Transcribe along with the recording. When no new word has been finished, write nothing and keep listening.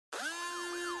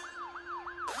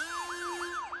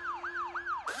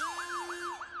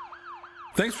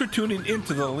Thanks for tuning in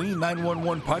to the Lean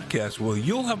 911 podcast, where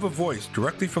you'll have a voice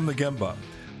directly from the Gemba.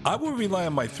 I will rely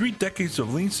on my 3 decades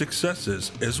of lean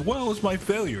successes as well as my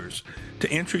failures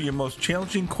to answer your most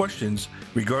challenging questions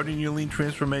regarding your lean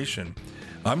transformation.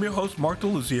 I'm your host, Mark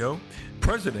DeLuzio,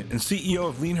 President and CEO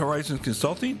of Lean Horizons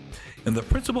Consulting and the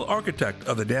Principal Architect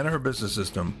of the Danaher Business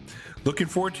System. Looking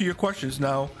forward to your questions.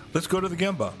 Now, let's go to the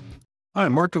Gemba. Hi,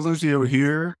 Mark DeLuzio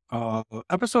here,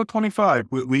 episode 25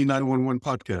 with Lean 911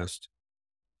 podcast.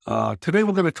 Today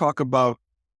we're going to talk about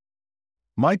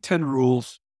my 10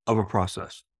 rules of a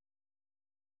process.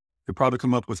 You'll probably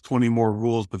come up with 20 more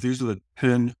rules, but these are the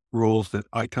 10 rules that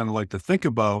I kind of like to think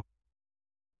about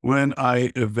when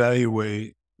I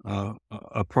evaluate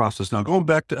a process. Now, going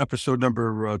back to episode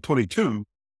number 22,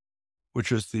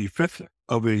 which is the 5th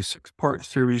of a 6-part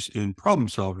series in problem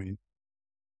solving,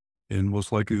 and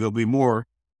most likely there'll be more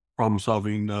problem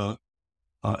solving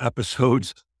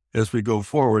episodes as we go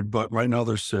forward, but right now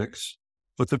there's 6.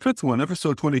 But the 5th one,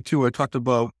 episode 22, I talked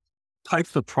about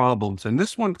types of problems. And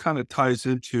this one kind of ties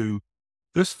into,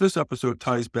 this episode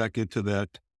ties back into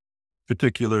that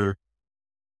particular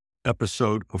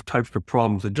episode of types of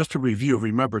problems. And just to review,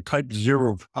 remember, type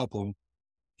 0 problem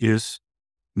is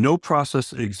no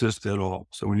process exists at all.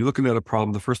 So when you're looking at a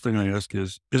problem, the first thing I ask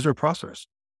is there a process?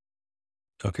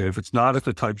 Okay, if it's not, it's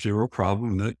a type 0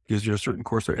 problem, that gives you a certain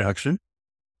course of action.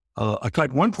 A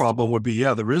type 1 problem would be,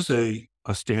 there is a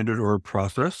standard or a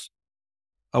process.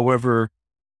 However,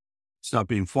 it's not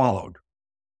being followed.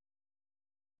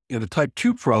 And a type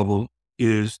 2 problem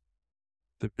is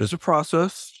there is a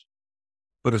process,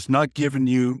 but it's not giving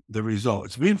you the result.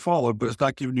 It's being followed, but it's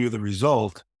not giving you the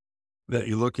result that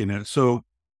you're looking at. So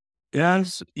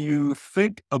as you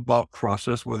think about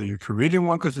process, whether you're creating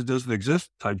one because it doesn't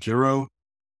exist, type 0,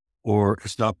 or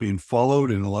it's not being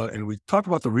followed, and we talk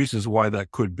about the reasons why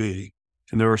that could be,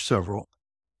 and there are several.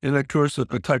 And of course, a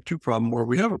type 2 problem where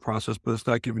we have a process, but it's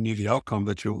not giving you the outcome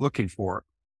that you're looking for.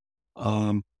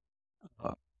 The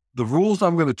rules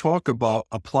I'm going to talk about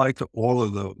apply to all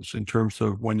of those in terms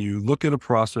of when you look at a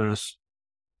process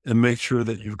and make sure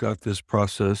that you've got this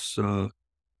process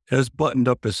as buttoned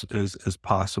up as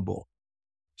possible.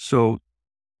 So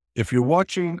if you're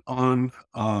watching on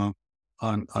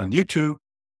YouTube,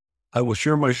 I will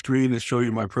share my screen and show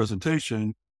you my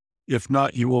presentation. If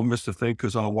not, you won't miss a thing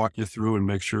because I'll walk you through and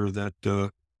make sure that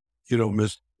you don't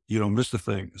miss the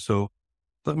thing. So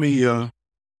let me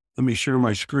share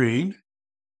my screen.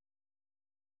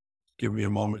 Give me a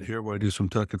moment here while I do some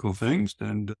technical things,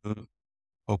 and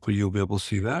hopefully you'll be able to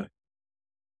see that.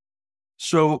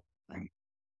 So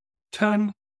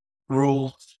 10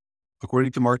 rules,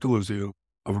 according to Mark DeLuzio,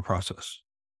 of a process.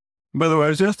 And by the way, I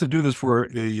was asked to do this for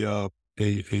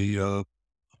be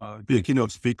a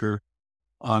keynote speaker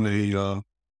on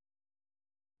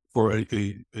for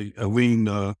a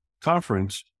lean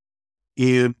conference,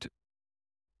 and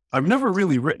I've never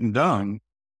really written down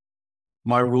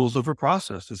my rules of a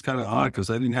process. It's kind of odd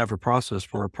because I didn't have a process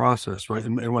for a process, right?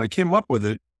 And when I came up with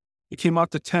it, it came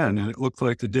out to 10, and it looked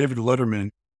like the David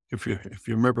Letterman, if you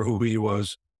remember who he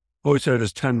was, always had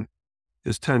his 10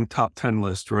 top 10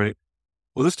 list, right?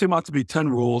 Well, this came out to be 10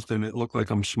 rules, and it looked like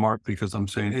I'm smart because I'm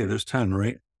saying, hey, there's 10,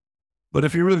 right? But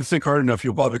if you really think hard enough,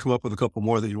 you'll probably come up with a couple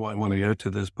more that you might want to add to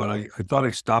this. But I thought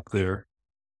I'd stop there.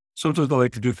 Sometimes I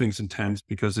like to do things in tens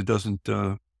because it doesn't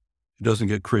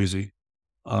get crazy.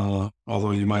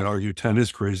 Although you might argue 10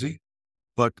 is crazy.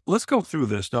 But let's go through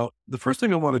this. Now, the first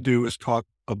thing I want to do is talk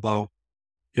about,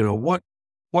 what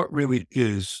really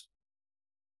is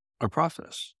a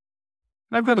process.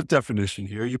 And I've got a definition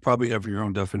here. You probably have your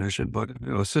own definition, but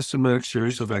a systematic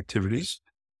series of activities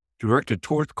directed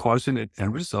towards causing an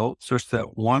end result such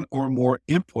that one or more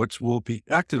inputs will be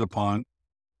acted upon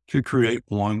to create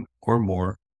one or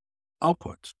more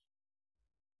outputs.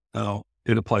 Now,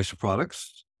 it applies to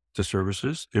products, to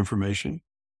services, information,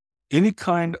 any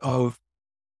kind of,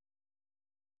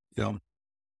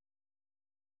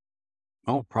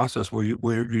 process where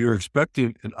you're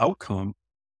expecting an outcome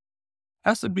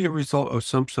has to be a result of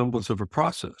some semblance of a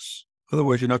process.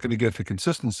 Otherwise, you're not going to get the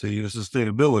consistency and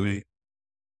sustainability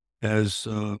as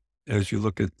you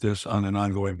look at this on an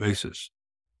ongoing basis.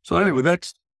 So anyway,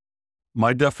 that's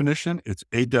my definition. It's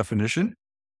a definition.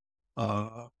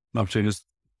 I'm not saying it's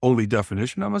only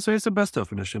definition. I'm going to say it's the best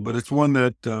definition, but it's one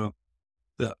that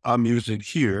I'm using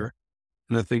here.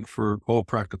 And I think for all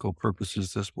practical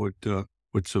purposes, this would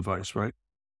suffice, right?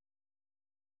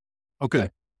 Okay.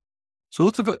 So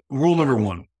let's look at rule number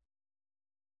 1.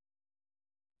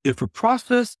 If a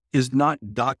process is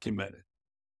not documented,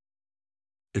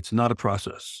 it's not a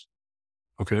process.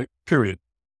 Okay. Period.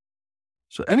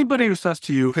 So anybody who says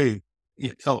to you, hey,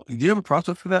 Oh, do you have a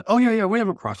process for that? Oh, yeah, we have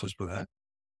a process for that.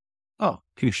 Oh,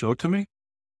 can you show it to me?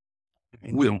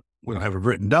 We don't have it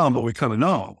written down, but we kind of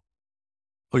know.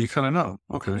 Oh, you kind of know.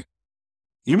 Okay.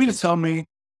 You mean to tell me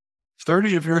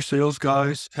 30 of your sales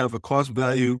guys have a cost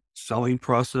value selling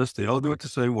process? They all do it the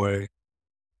same way.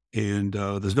 And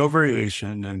there's no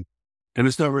variation and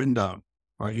it's not written down.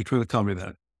 Right. You're trying to tell me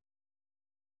that.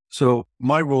 So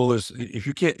my rule is if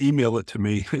you can't email it to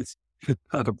me, it's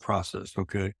not a process.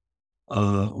 Okay.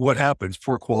 What happens?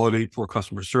 Poor quality, poor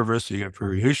customer service. You get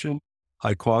variation,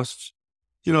 high costs.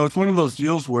 It's one of those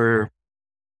deals where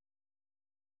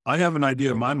I have an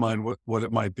idea in my mind what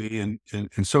it might be, and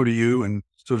so do you, and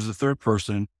so does the third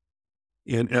person.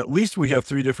 And at least we have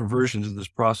 3 different versions of this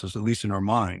process, at least in our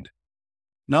mind.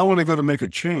 Now, when I go to make a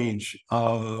change,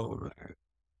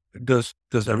 does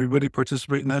everybody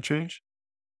participate in that change?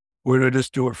 Or do I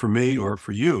just do it for me or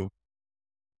for you?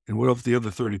 And what of the other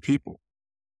 30 people?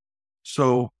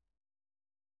 So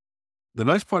the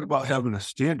nice part about having a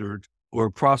standard or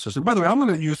a process, and by the way, I'm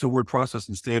going to use the word process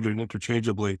and standard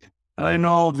interchangeably. And I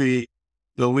know the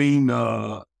lean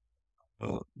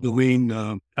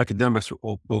academics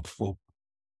will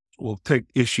take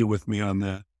issue with me on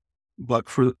that. But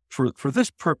for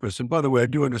this purpose, and by the way, I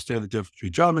do understand the difference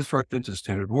between job instructions and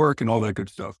standard work and all that good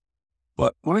stuff.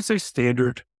 But when I say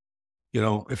standard,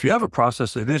 if you have a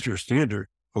process, it is your standard.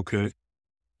 Okay.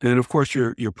 And of course,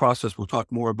 your process, we'll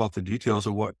talk more about the details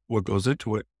of what goes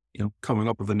into it, coming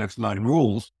up with the next 9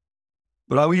 rules.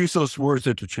 But I will use those words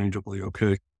interchangeably.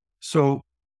 Okay. So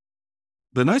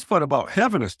the nice part about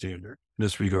having a standard in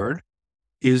this regard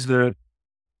is that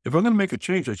if I'm going to make a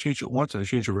change, I change it once and I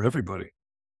change it for everybody.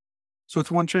 So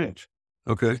it's one change.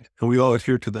 Okay. And we all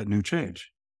adhere to that new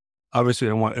change. Obviously,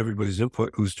 I want everybody's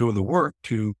input who's doing the work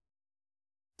to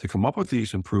come up with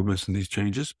these improvements and these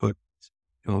changes. But,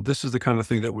 this is the kind of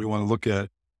thing that we want to look at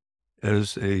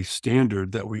as a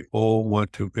standard that we all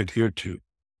want to adhere to.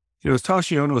 As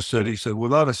Tashi Ono said, he said,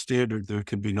 without a standard, there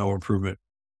can be no improvement.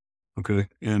 Okay.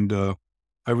 And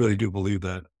I really do believe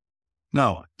that.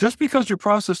 Now, just because your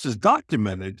process is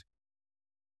documented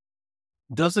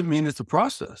doesn't mean it's a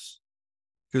process,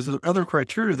 because there are other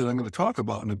criteria that I'm going to talk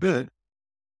about in a bit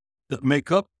that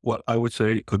make up what I would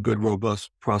say a good,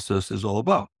 robust process is all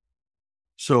about.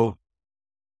 So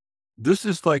this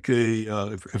is like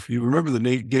if you remember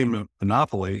the game of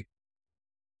Monopoly,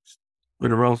 it's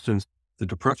been around since the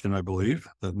Depression, I believe,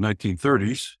 the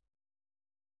 1930s.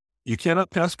 You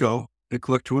cannot pass go and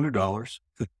collect $200.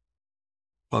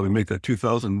 Probably make that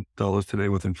 $2,000 today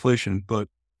with inflation, but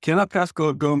cannot pass go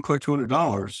and collect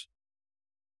 $200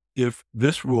 if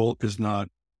this rule is not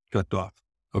checked off.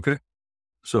 Okay.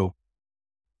 So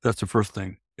that's the first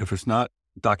thing. If it's not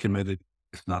documented,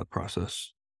 it's not a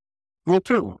process. Rule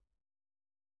 2,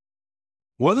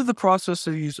 whether the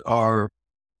processes are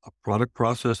a product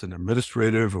process, an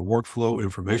administrative, a workflow,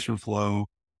 information flow,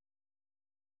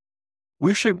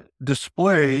 we should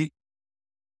display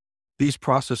these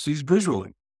processes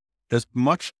visually as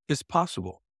much as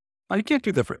possible. Now, you can't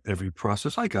do that for every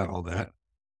process. I got all that.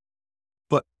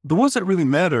 But the ones that really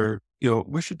matter,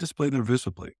 we should display them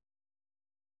visibly.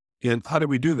 And how do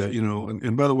we do that?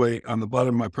 And by the way, on the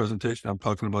bottom of my presentation, I'm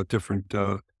talking about different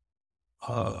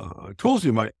tools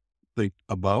you might think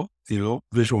about.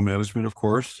 Visual management, of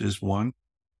course, is one.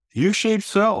 U-shaped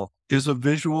cell is a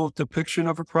visual depiction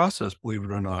of a process, believe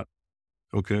it or not.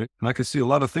 Okay. And I can see a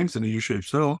lot of things in a U-shaped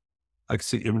cell. I can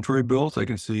see inventory builds. I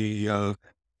can see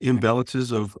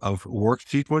imbalances of work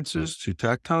sequences to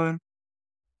takt time.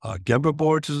 Gemba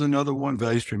boards is another one,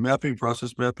 value stream mapping,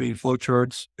 process mapping,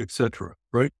 flowcharts, etc.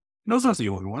 Right? And those aren't the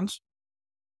only ones.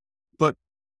 But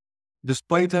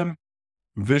display them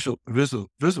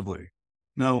visibly.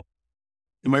 Now,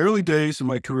 in my early days in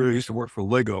my career, I used to work for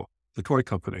Lego, the toy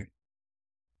company.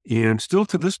 And still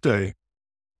to this day,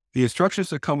 the instructions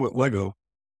that come with Lego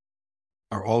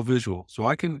are all visual. So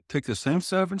I can take the same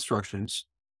set of instructions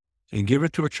and give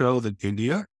it to a child in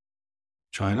India,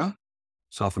 China,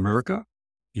 South America,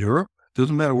 Europe,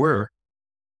 doesn't matter where,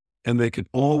 and they can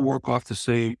all work off the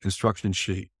same instruction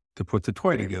sheet to put the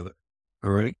toy together.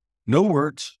 All right. No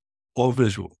words, all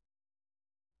visual.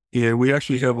 And we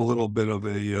actually have a little bit of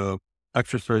a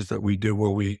exercise that we do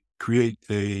where we create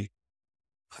I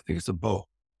think it's a bow,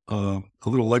 a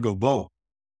little Lego bow.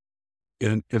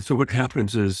 And so what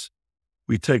happens is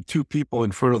we take 2 people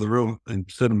in front of the room and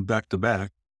set them back to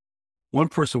back. One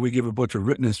person we give a bunch of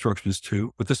written instructions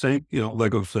to with the same,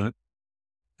 Lego set.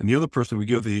 And the other person we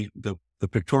give the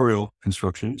pictorial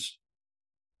instructions.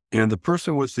 And the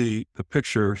person with the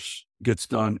pictures gets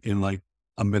done in like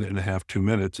a minute and a half, 2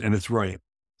 minutes, and it's right.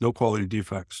 No quality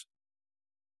defects.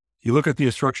 You look at the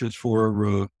instructions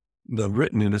for the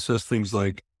written, and it says things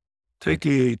like, take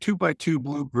a 2x2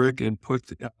 blue brick and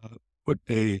put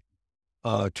a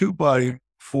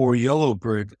 2x4 yellow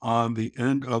brick on the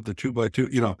end of the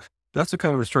 2x2. That's the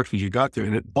kind of instructions you got there.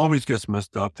 And it always gets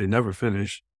messed up. They never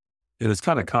finish. And it's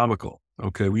kind of comical.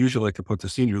 Okay. We usually like to put the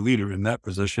senior leader in that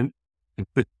position and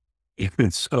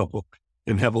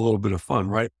and have a little bit of fun,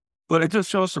 right? But it just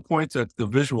shows the point that the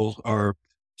visuals are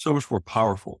so much more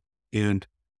powerful. And,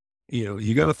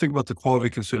 you got to think about the quality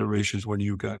considerations when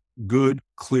you got good,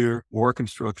 clear work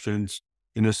instructions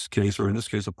in this case,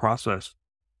 a process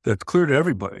that's clear to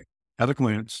everybody at a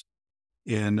glance.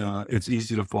 And it's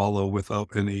easy to follow without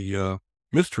any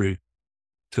mystery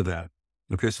to that.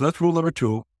 Okay. So that's rule number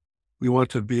 2. We want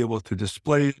to be able to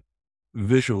display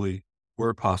visually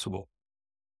where possible.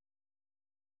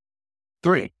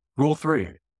 3, rule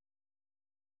 3.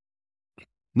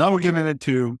 Now we're getting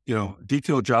into,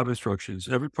 detailed job instructions.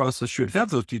 Every process should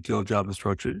have those detailed job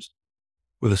instructions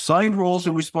with assigned roles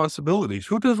and responsibilities.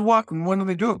 Who does what and when do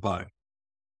they do it by?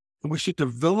 And we should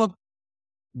develop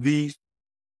these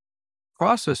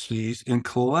processes in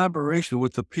collaboration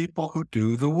with the people who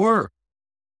do the work.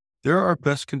 They're our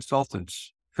best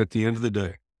consultants at the end of the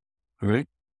day. All right.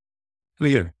 And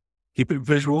again, keep it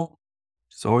visual.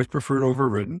 It's always preferred over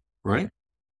written, right?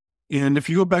 And if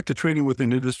you go back to Training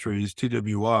Within Industries,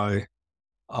 TWI,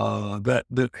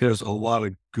 that has a lot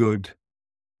of good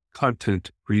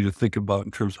content for you to think about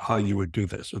in terms of how you would do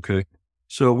this. Okay.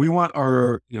 So we want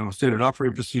our, standard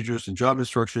operating procedures and job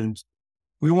instructions.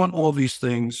 We want all these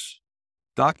things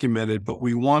documented, but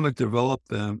we want to develop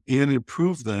them and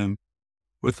improve them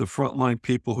with the frontline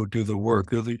people who do the work.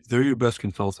 They're your best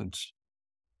consultants.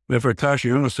 Matter Tashi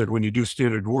Ono said, when you do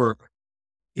standard work,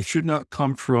 it should not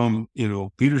come from,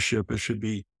 leadership. It should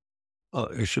be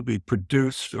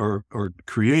produced or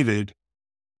created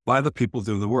by the people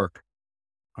who do the work.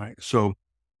 Right. So,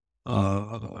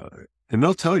 and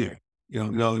they'll tell you,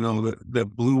 no,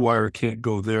 that blue wire can't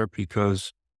go there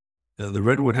because the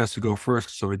red one has to go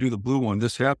first. So I do the blue one,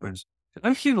 this happens. And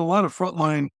I've seen a lot of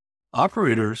frontline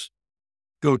operators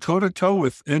go toe to toe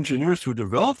with engineers who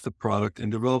develop the product and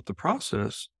develop the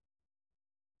process.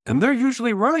 And they're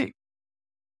usually right.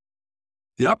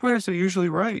 The operators are usually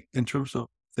right in terms of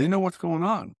they know what's going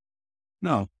on.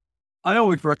 Now, I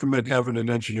always recommend having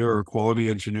an engineer or quality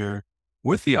engineer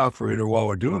with the operator while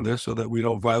we're doing this so that we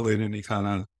don't violate any kind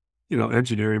of,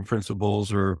 engineering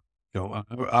principles or,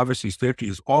 obviously safety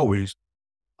is always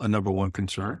a number one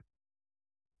concern.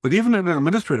 But even in an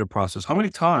administrative process, how many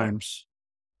times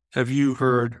have you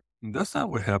heard, that's not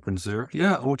what happens there?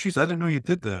 Yeah. Oh, geez, I didn't know you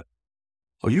did that.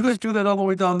 Oh, you guys do that all the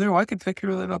way down there. Well, I can take care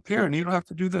of that up here and you don't have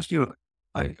to do this,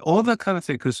 all that kind of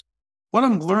thing. Because what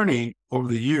I'm learning over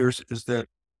the years is that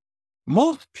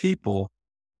most people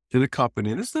in a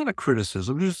company, and it's not a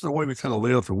criticism, it's just the way we kind of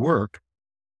lay out the work,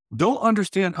 don't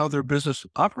understand how their business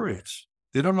operates.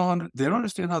 They don't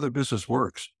understand how their business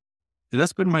works. And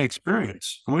that's been my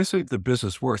experience. And when I say the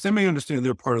business works, they may understand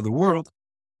they're part of the world,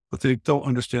 but they don't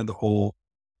understand the whole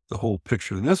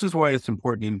picture. And this is why it's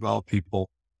important to involve people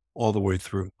all the way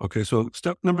through. Okay. So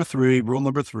step number 3, rule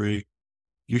number 3,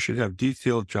 you should have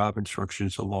detailed job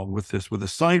instructions along with this, with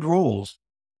assigned roles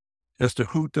as to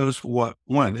who does what,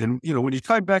 when. And, when you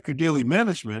tie back your daily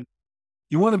management,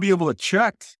 you want to be able to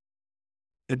check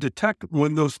and detect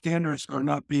when those standards are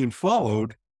not being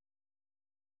followed,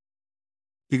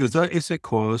 because that is a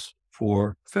cause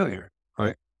for failure,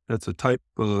 right? That's a type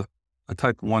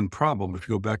 1 problem. If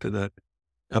you go back to that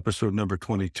episode number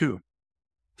 22.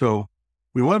 So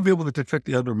we want to be able to detect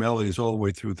the abnormalities all the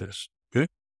way through this. Okay.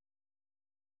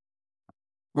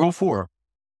 Rule 4.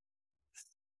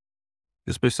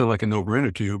 This may sound like a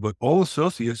no-brainer to you, but all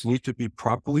associates need to be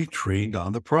properly trained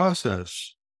on the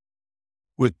process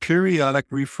with periodic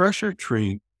refresher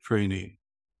training,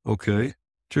 okay,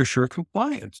 to assure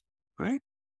compliance, right?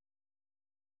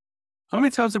 How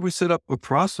many times have we set up a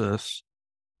process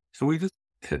and we just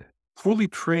fully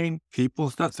train people?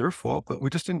 It's not their fault, but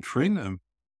we just didn't train them.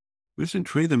 We just didn't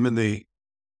train them in the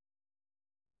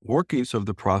workings of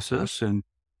the process. And,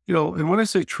 and when I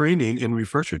say training and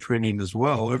refresher training as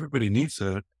well, everybody needs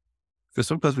that, because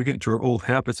sometimes we get into our old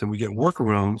habits and we get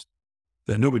workarounds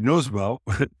that nobody knows about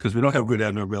because we don't have good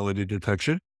abnormality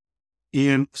detection.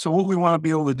 And so what we want to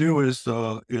be able to do is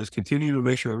continue to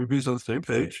make sure everybody's on the same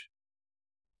page.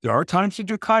 There are times to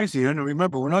do Kaizen, and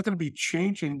remember, we're not going to be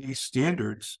changing these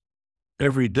standards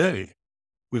every day.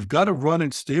 We've got to run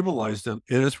and stabilize them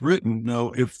as written.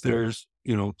 Now, if there's,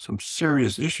 some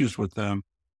serious issues with them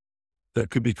that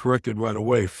could be corrected right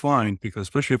away, fine, because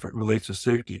especially if it relates to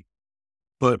safety.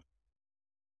 But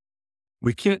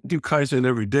we can't do Kaizen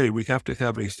every day. We have to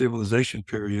have a stabilization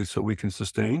period so we can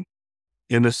sustain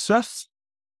and assess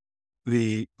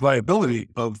the viability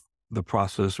of the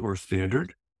process or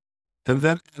standard. And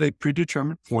then at a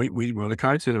predetermined point, we run a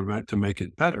Kaizen event to make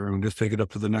it better and just take it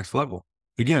up to the next level.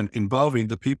 Again, involving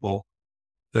the people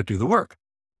that do the work.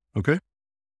 Okay.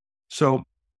 So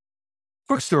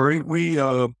quick story. We,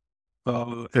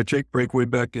 at Jake Brake way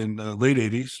back in the late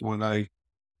 80s, when I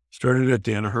started at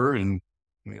Danaher, and,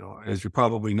 as you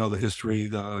probably know the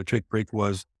history, Jake Brake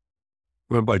was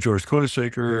run by George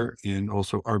Koenigsegger and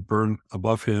also Art Byrne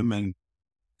above him. And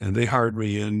they hired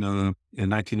me in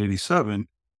 1987.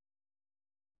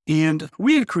 And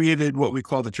we had created what we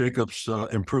call the Jacobs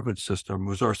improvement system,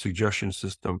 was our suggestion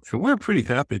system. And we were pretty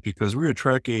happy because we were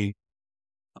tracking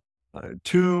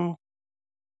 2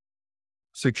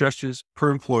 suggestions per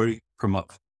employee per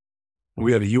month.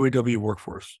 We had a UAW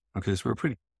workforce. Okay, so we're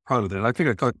pretty proud of that. I think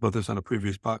I talked about this on a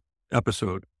previous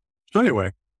episode. So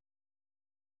anyway,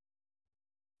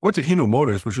 went to Hino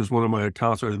Motors, which was one of my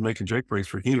accounts. I was making Jake brakes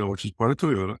for Hino, which is part of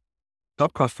Toyota,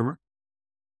 top customer.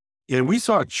 And we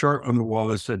saw a chart on the wall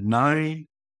that said nine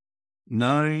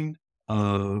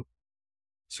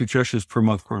suggestions per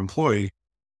month per employee,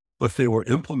 but they were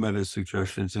implemented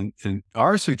suggestions. And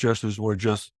our suggestions were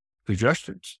just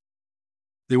suggestions.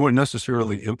 They weren't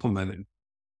necessarily implemented.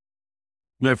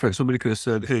 Matter of fact, somebody could have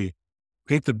said, hey,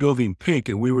 paint the building pink,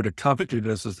 and we would have counted it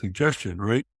as a suggestion,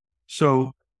 right?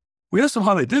 So we asked them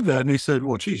how they did that. And they said,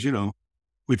 well, geez,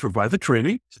 we provide the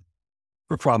training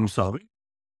for problem solving,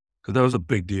 because that was a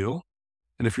big deal.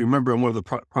 And if you remember in one of the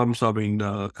problem solving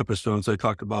episodes, I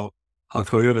talked about how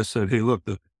Toyota said, hey, look,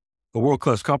 the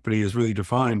world-class company is really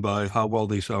defined by how well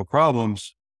they solve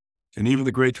problems. And even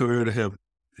the great Toyota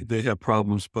they have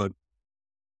problems, but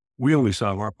we only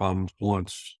solve our problems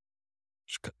once.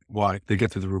 Why? They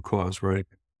get to the root cause, right?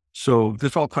 So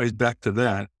this all ties back to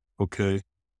that. Okay.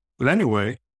 But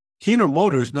anyway, Hino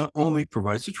Motors not only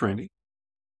provides the training,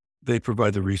 they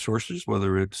provide the resources,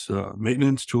 whether it's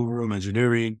maintenance, tool room,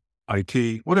 engineering,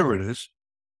 IT, whatever it is.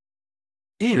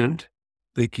 And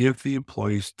they give the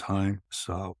employees time to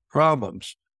solve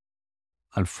problems.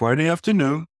 On Friday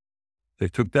afternoon, they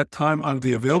took that time out of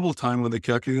the available time when they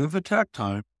calculated the takt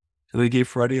time, and they gave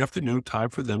Friday afternoon time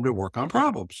for them to work on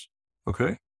problems.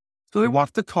 Okay. So they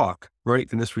want to talk, right,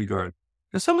 in this regard.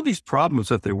 And some of these problems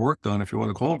that they worked on, if you want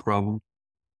to call them problems,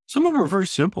 some of them are very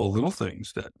simple little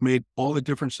things that made all the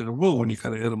difference in the world when you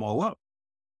kind of add them all up.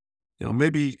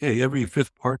 Maybe, hey, every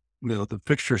 5th part, the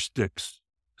fixture sticks.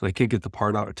 So I can't get the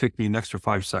part out. It takes me an extra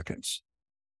 5 seconds.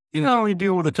 You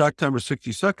deal with a takt time of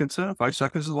 60 seconds. 5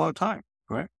 seconds is a lot of time,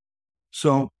 right?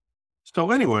 So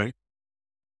anyway,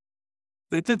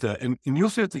 they did that. And you'll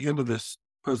see at the end of this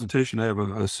presentation, I have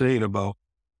a saying about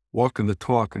walking the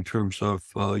talk in terms of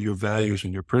your values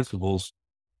and your principles.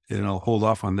 And I'll hold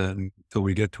off on that until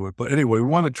we get to it. But anyway, we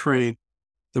want to train.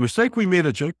 The mistake we made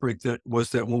at Jake Brake was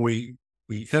that when we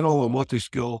had all the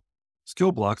multi-skill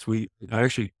blocks, I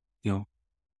actually,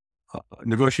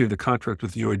 negotiated the contract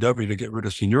with the UAW to get rid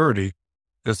of seniority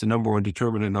as the number one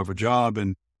determinant of a job.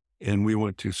 And we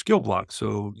went to skill blocks.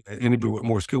 So anybody with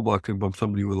more skill blocks can bump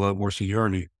somebody with a lot more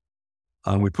seniority.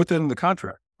 We put that in the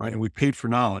contract, right? And we paid for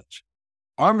knowledge.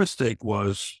 Our mistake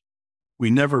was we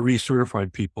never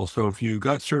recertified people. So if you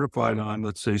got certified on,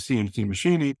 let's say, CNC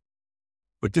machining,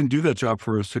 but didn't do that job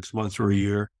for 6 months or a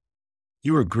year,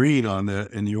 you were green on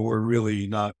that and you were really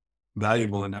not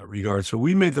valuable in that regard. So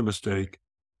we made the mistake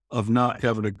of not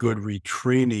having a good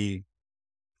retraining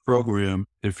program,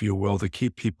 if you will, to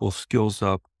keep people's skills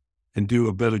up and do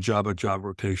a better job at job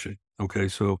rotation. Okay.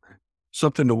 So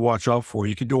something to watch out for.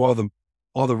 You can do all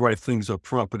the right things up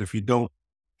front, but if you don't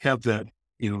have that,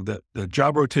 the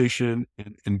job rotation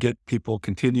and get people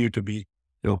continue to be,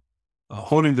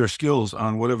 honing their skills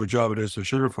on whatever job it is they're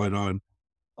certified on,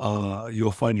 you'll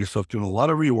find yourself doing a lot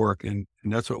of rework. And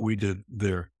that's what we did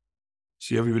there.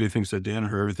 See, everybody thinks that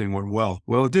Danaher, everything went well.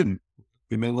 Well, it didn't.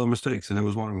 We made a lot of mistakes, and that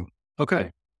was one of them.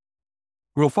 Okay.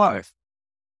 Rule 5.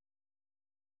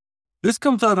 This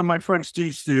comes out of my friend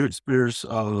Steve Spears,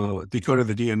 Decoding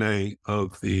the DNA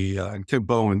of the, and Tim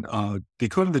Bowen,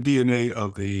 Decoding the DNA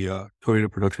of the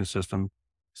Toyota production system.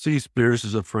 Steve Spears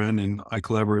is a friend, and I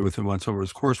collaborate with him on some of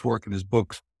his coursework and his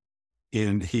books.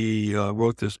 And he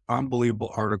wrote this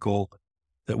unbelievable article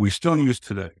that we still use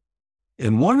today.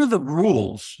 And one of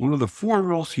the 4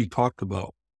 rules he talked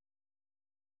about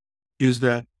is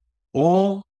that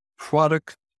all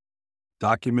product,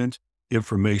 document,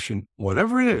 information,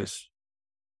 whatever it is,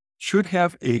 should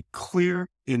have a clear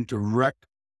and direct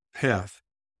path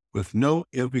with no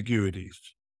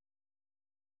ambiguities.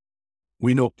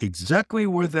 We know exactly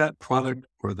where that product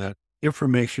or that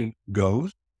information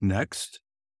goes next.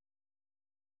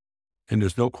 And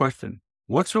there's no question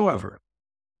whatsoever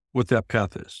what that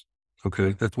path is.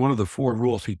 Okay. That's one of the 4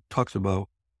 rules he talks about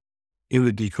in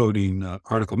the decoding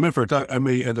article. Matter of fact, I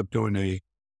may end up doing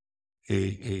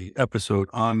a episode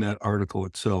on that article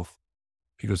itself,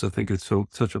 because I think it's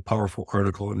such a powerful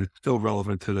article and it's still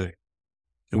relevant today.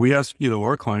 And we ask,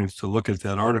 our clients to look at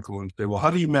that article and say, well, how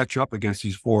do you match up against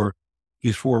these four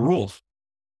rules?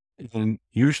 And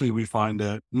usually we find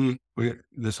that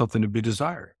there's something to be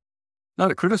desired.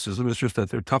 Not a criticism, it's just that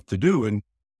they're tough to do.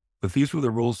 But these were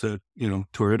the rules that,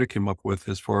 Toyota came up with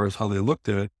as far as how they looked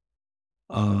at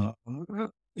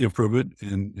improvement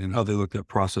and how they looked at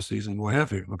processes and what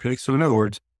have you. Okay. So in other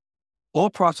words, all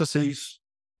processes,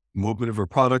 movement of a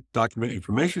product, document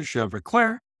information should have a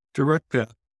clear, direct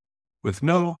path with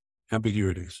no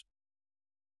ambiguities.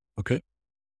 Okay.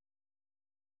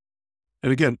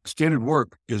 And again, standard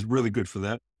work is really good for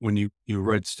that. When you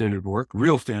write standard work,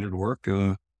 real standard work,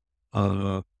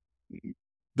 that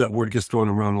word gets thrown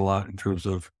around a lot in terms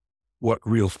of what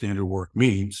real standard work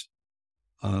means.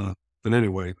 But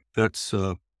anyway, that's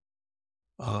one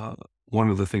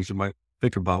of the things you might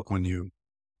think about when you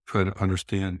try to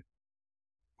understand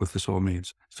what this all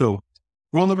means. So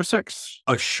rule number 6,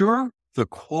 assure the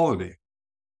quality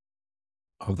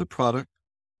of the product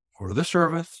or the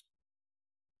service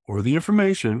or the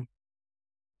information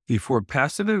before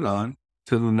passing it on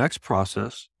to the next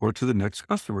process or to the next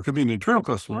customer. It could be an internal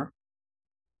customer,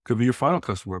 could be your final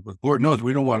customer, but Lord knows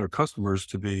we don't want our customers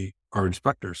to be our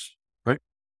inspectors, right?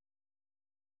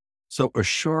 So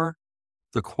assure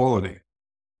the quality.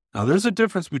 Now there's a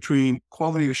difference between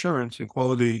quality assurance and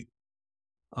quality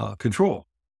control.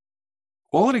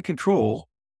 Quality control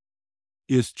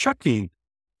is checking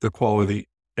the quality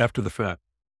after the fact.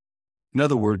 In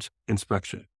other words,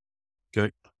 inspection.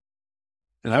 Okay.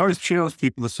 And I always challenge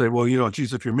people to say, well,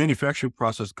 geez, if your manufacturing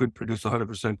process could produce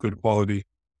 100% good quality,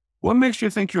 what makes you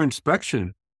think your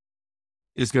inspection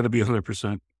is going to be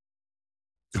 100%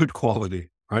 good quality,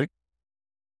 right?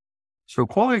 So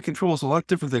quality control is a lot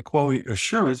different than quality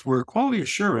assurance, where quality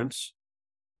assurance,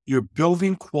 you're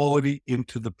building quality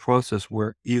into the process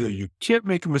where either you can't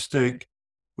make a mistake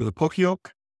with a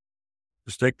poka-yoke,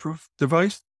 mistake-proof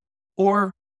device,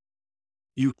 or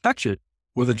you catch it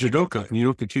with a Jidoka and you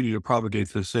don't continue to propagate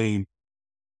the same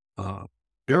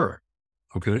error.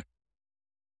 Okay.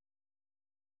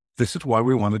 This is why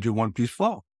we want to do one-piece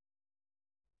flow.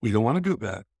 We don't want to do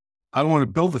that. I don't want to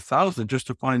build 1,000 just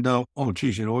to find out, oh,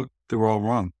 geez, you know what? They were all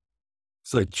wrong.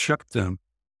 So I checked them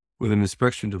with an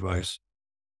inspection device.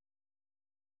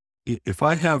 If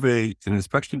I have an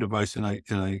inspection device and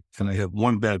I have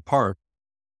one bad part,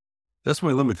 that's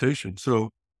my limitation. So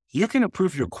you can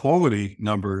improve your quality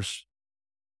numbers,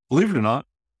 believe it or not,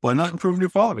 by not improving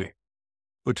your quality,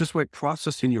 but just by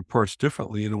processing your parts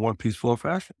differently in a one-piece flow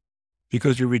fashion,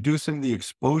 because you're reducing the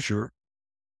exposure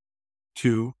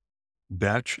to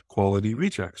batch quality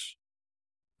rejects,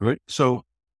 right? So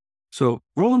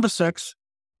rule number 6,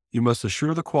 you must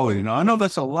assure the quality. Now, I know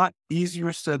that's a lot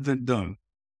easier said than done.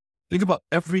 Think about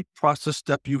every process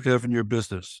step you have in your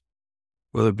business,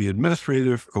 whether it be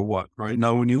administrative or what, right?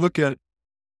 Now, when you look at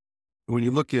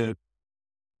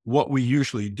what we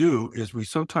usually do is we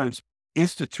sometimes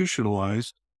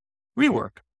institutionalize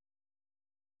rework.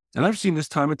 And I've seen this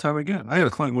time and time again. I had a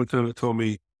client one time that told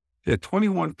me they had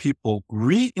 21 people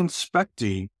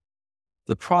re-inspecting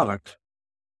the product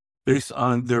based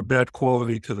on their bad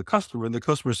quality to the customer. And the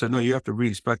customer said, no, you have to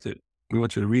re-inspect it. We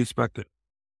want you to re-inspect it.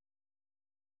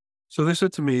 So they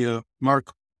said to me,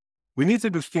 Mark, we need to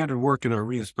do standard work in our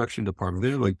re-inspection department.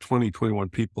 There are like 20, 21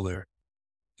 people there.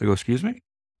 I go, excuse me?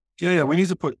 Yeah, we need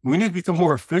to become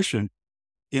more efficient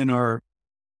in our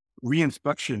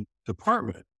re-inspection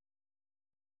department.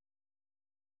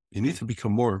 You need to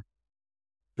become more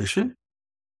efficient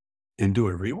in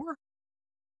doing rework?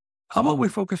 How about we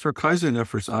focus our Kaizen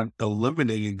efforts on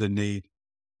eliminating the need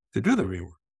to do the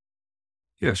rework?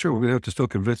 Yeah, sure. We're going to have to still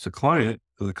convince the client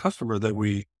or the customer that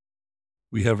we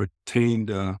have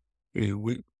attained,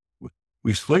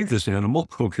 we slayed this animal.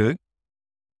 Okay.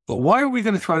 But why are we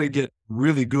going to try to get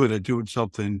really good at doing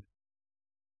something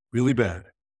really bad?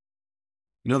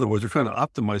 In other words, we're trying to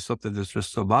optimize something that's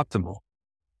just suboptimal.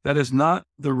 That is not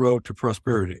the road to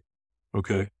prosperity.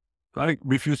 Okay. I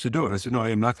refuse to do it. I said, no, I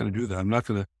am not going to do that. I'm not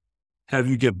going to have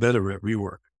you get better at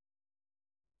rework.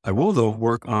 I will, though,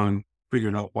 work on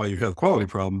figuring out why you have a quality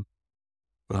problem,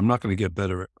 but I'm not going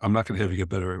to I'm not going to have you get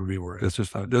better at rework.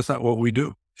 That's not what we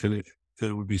do. And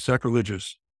it would be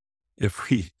sacrilegious if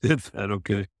we did that.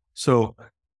 Okay. So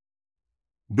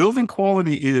building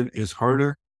quality is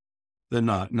harder than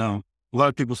not. Now, a lot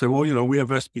of people say, well, we have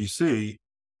SPC,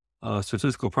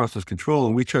 statistical process control,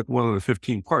 and we check one of the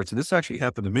 15 parts. And this actually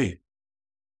happened to me.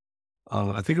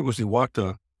 I think it was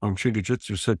Iwata from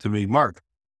Shingijutsu said to me, Mark,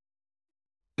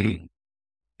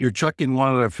 you're checking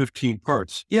one of the 15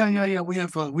 parts. Yeah. We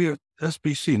have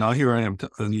SPC. Now here I am,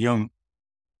 a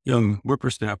young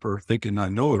whippersnapper thinking I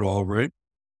know it all, right?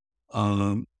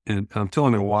 And I'm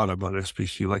telling Iwata about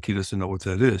SPC like he doesn't know what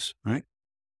that is, right?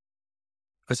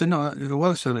 I said, no, I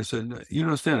said, you don't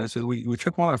understand. I said, we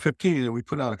check one out of 15 and we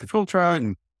put out a control chart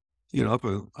and, up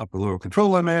a lower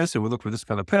control MS and we look for this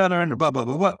kind of pattern and blah, blah,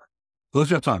 blah, blah. Close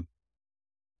your time.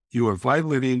 You are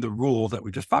violating the rule that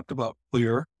we just talked about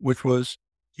earlier, which was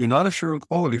you're not assuring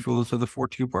quality for those other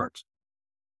 14 parts.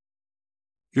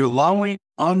 You're allowing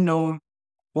unknown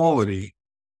quality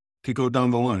to go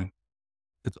down the line.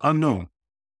 It's unknown.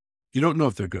 You don't know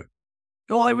if they're good.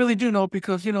 No, I really do know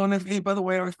because, and if, hey, by the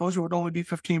way, our exposure would only be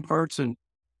 15 parts. And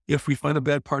if we find a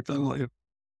bad part, then like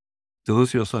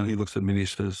Delucio-san, he looks at me and he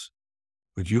says,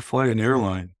 would you fly an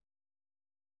airline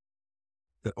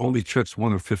that only checks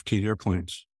one of 15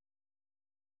 airplanes?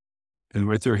 And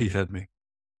right there, he had me.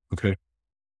 Okay.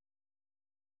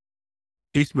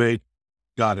 He's made,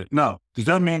 got it. Now, does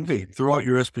that mean, hey, throw out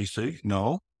your SPC?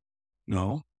 No,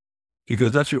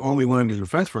 because that's your only line of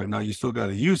defense right now. You still got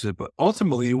to use it, but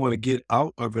ultimately you want to get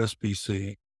out of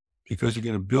SPC because you're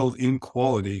going to build in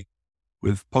quality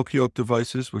with Poka-yoke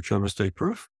devices, which are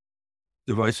mistake-proof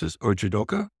devices, or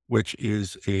Jidoka, which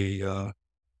is the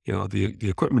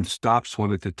equipment stops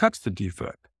when it detects the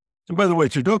defect. And by the way,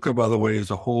 Jidoka,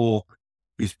 is a whole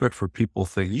respect for people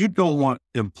thing. You don't want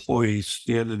employees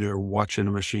standing there watching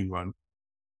a machine run.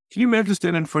 Can you imagine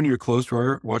standing in front of your clothes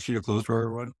dryer, watching your clothes dryer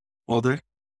run all day?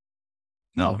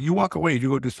 No, you walk away, you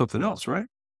go do something else, right?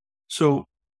 So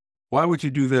why would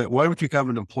you do that? Why would you have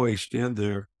an employee stand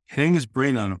there, hang his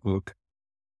brain on a hook,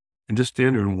 and just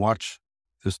stand there and watch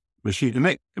this machine?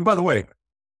 And by the way,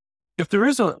 if there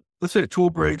is let's say a tool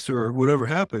breaks or whatever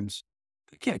happens,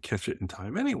 they can't catch it in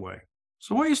time anyway.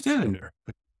 So why are you standing there?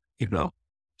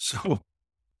 So,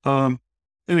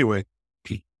 anyway,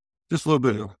 just a little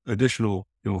bit of additional,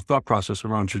 thought process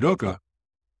around Jidoka,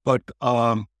 but,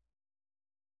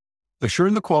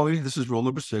 assuring the quality, this is rule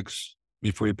number 6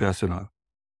 before you pass it on.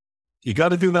 You got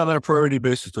to do that on a priority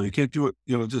basis. So you can't do it,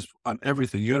 just on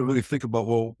everything. You got to really think about,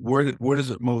 well, where is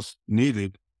it most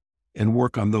needed and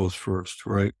work on those first.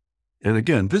 Right. And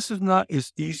again, this is not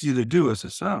as easy to do as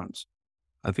it sounds.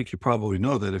 I think you probably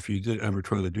know that if you did ever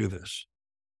try to do this.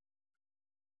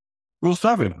 Rule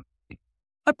 7.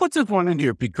 I put this one in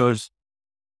here because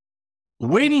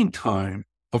waiting time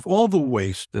of all the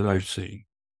waste that I've seen,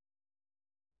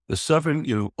 the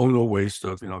 7, Ono waste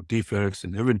of, defects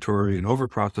and inventory and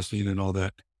overprocessing and all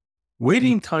that,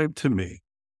 waiting time to me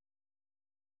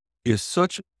is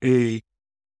such a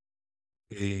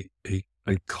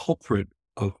culprit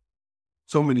of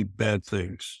so many bad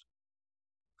things.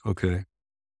 Okay.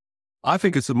 I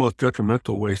think it's the most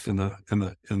detrimental waste in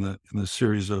the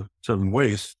series of 7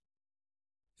 wastes.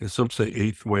 And some say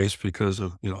 8th waste because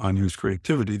of, unused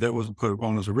creativity. That wasn't put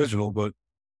on as original, but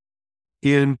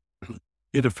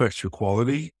it affects your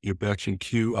quality, your batch and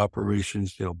queue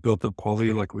operations, built up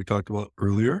quality like we talked about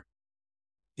earlier,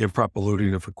 improper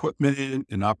loading of equipment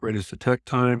and operators to tech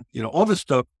time, all this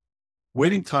stuff.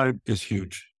 Waiting time is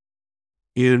huge.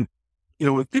 And,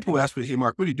 when people ask me, hey,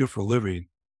 Mark, what do you do for a living?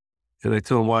 And I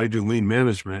tell them why I do lean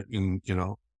management. And,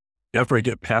 after I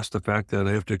get past the fact that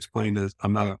I have to explain that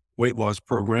I'm not a weight loss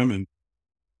program and,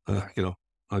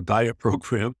 a diet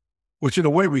program, which in a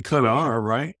way we kind of are,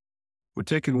 right? We're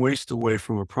taking waste away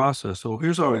from a process. So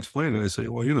here's how I explain it. I say,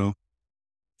 well,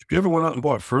 if you ever went out and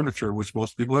bought furniture, which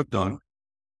most people have done,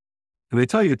 and they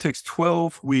tell you it takes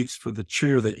 12 weeks for the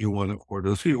chair that you want to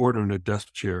order. So you're ordering a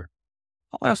desk chair.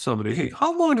 I'll ask somebody, hey,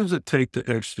 how long does it take to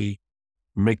actually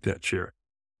make that chair?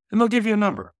 And they'll give you a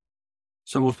number.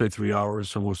 Some will say 3 hours,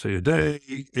 some will say a day,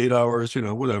 8 hours,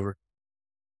 whatever.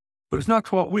 But it's not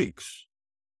 12 weeks.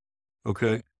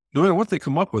 Okay. No matter what they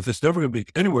come up with, it's never going to be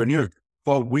anywhere near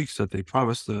 12 weeks that they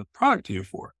promised the product to you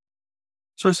for.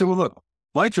 So I said, well, look,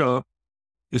 my job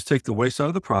is take the waste out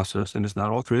of the process, and it's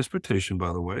not all transportation,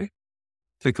 by the way.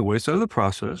 Take the waste out of the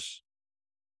process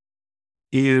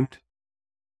and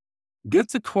get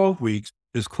to 12 weeks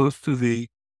as close to the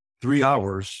 3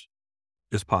 hours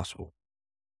as possible.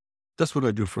 That's what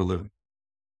I do for a living.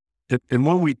 And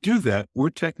when we do that, we're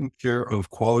taking care of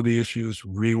quality issues,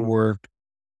 rework,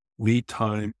 lead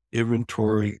time,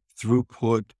 inventory,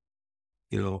 throughput,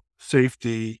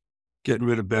 safety, getting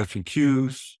rid of batch and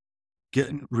queues,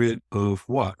 getting rid of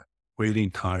what?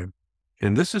 Waiting time.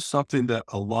 And this is something that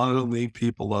a lot of lean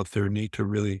people out there need to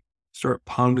really start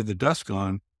pounding the desk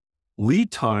on.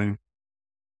 Lead time,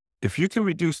 if you can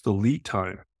reduce the lead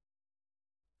time,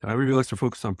 and I really like to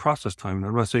focus on process time, and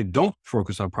I'm not saying don't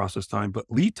focus on process time, but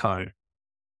lead time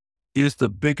is the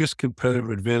biggest competitive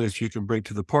advantage you can bring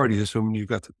to the party, assuming you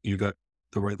got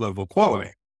the right level of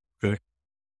quality. Okay.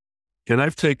 And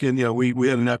I've taken, we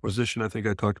had an acquisition. I think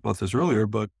I talked about this earlier,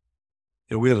 but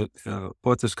we had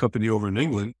bought this company over in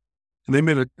England, and they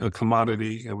made a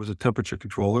commodity. It was a temperature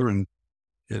controller, and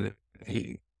the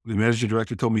managing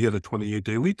director told me he had a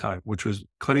 28-day lead time, which was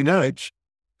cutting edge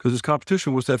because his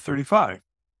competition was at 35.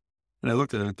 And I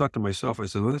looked at it and I thought to myself, I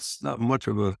said, well, that's not much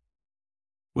of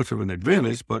an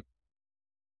advantage, but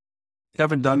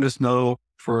having done this now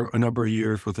for a number of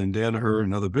years within Danaher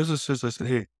and other businesses, I said,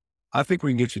 hey, I think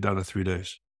we can get you down to 3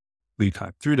 days lead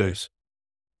time, 3 days.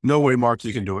 No way, Mark,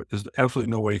 you can do it. There's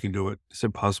absolutely no way you can do it. It's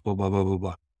impossible, blah, blah, blah,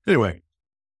 blah. Anyway,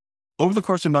 over the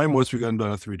course of 9 months, we got them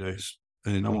down to 3 days.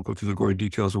 And I won't go through the gory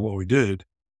details of what we did.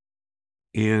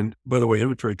 And by the way,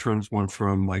 inventory turns went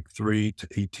from like 3 to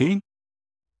 18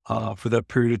 for that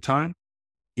period of time.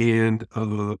 And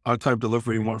on-time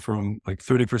delivery went from like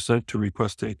 30% to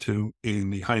request day 2 in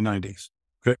the high 90s.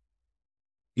 Okay.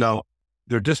 Now,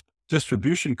 their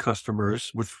distribution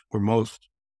customers, which were most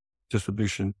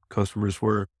distribution customers,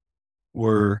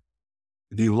 were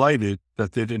delighted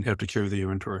that they didn't have to carry the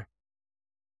inventory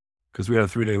because we had a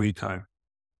 3-day lead time.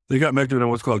 They got measured on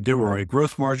what's called GIVROI,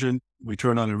 gross margin,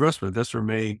 return on investment. That's their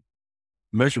main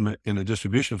measurement in a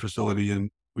distribution facility. And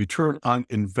return on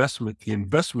investment, the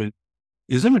investment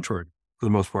is inventory for the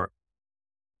most part.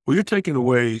 Well, you're taking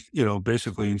away,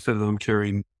 basically instead of them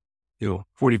carrying,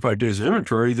 45 days of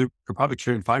inventory, they're probably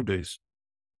carrying 5 days.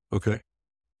 Okay.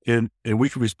 And we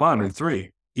can respond in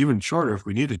 3, even shorter if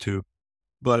we needed to.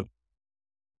 But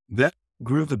that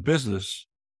grew the business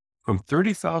from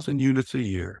 30,000 units a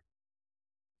year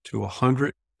to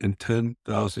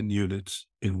 110,000 units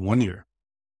in 1 year.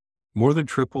 More than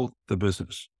tripled the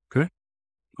business. Okay.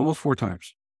 Almost 4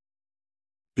 times.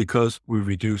 Because we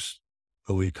reduce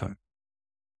the lead time.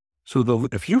 So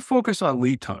if you focus on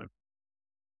lead time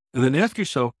and then ask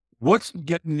yourself, what's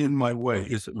getting in my way?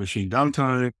 Is it machine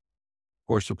downtime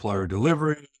or supplier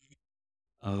delivery?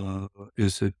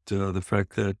 Is it the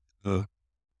fact that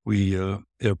we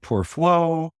have poor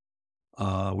flow?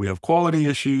 We have quality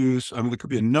issues. I mean, there could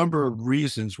be a number of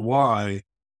reasons why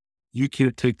you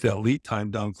can't take that lead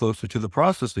time down closer to the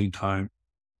processing time.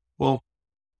 Well,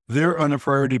 there on a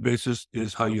priority basis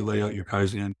is how you lay out your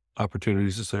Kaizen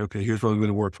opportunities to say, okay, here's what I'm going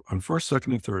to work on first,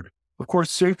 second, and third. Of course,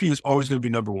 safety is always going to be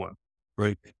number 1,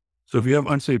 right? So if you have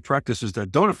unsafe practices that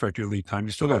don't affect your lead time,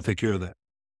 you still got to take care of that.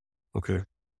 Okay.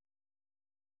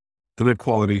 And then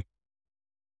quality,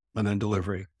 and then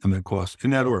delivery, and then cost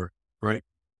in that order, right?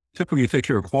 Typically you take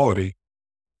care of quality,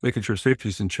 making sure safety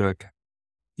is in check.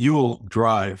 You will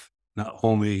drive not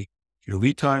only your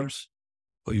lead times,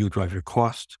 but you'll drive your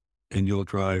cost. And you'll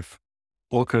drive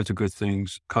all kinds of good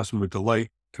things, customer delight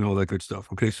and all that good stuff.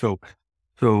 Okay. So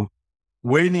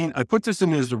waiting, I put this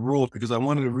in as a rule because I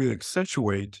wanted to really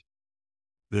accentuate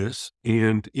this.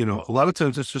 And, a lot of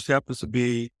times this just happens to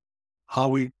be how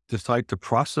we decide to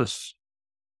process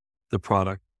the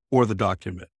product or the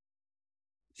document,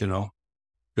 got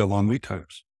long lead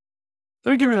times.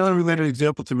 Let me give you an unrelated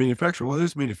example to manufacturing. Well,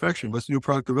 this is manufacturing. What's new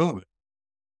product development?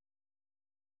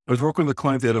 I was working with a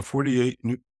client that had a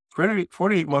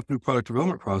 48-month new product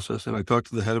development process. And I talked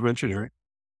to the head of engineering.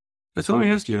 I said, let me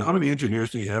ask you, how many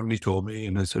engineers do you have? And he told me,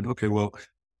 and I said, okay, well,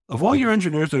 of all your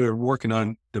engineers that are working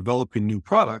on developing new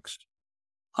products,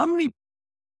 how many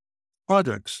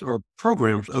projects or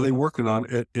programs are they working on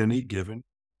at any given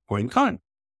point in time?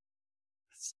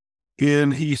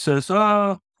 And he says,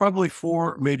 probably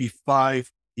 4, maybe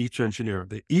 5 each engineer.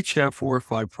 They each have 4 or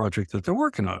 5 projects that they're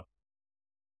working on.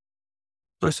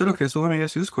 So I said, okay, so let me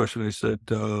ask you this question. I said,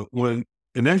 when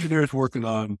an engineer is working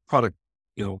on product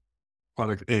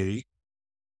A,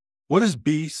 what is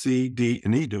B, C, D,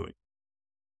 and E doing?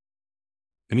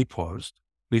 And he paused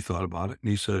and he thought about it and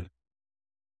he said,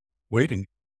 waiting.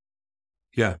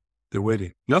 Yeah, they're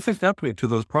waiting. Nothing's happening to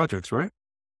those projects, right?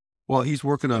 While he's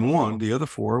working on one, the other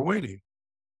 4 are waiting,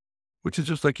 which is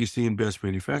just like you see in best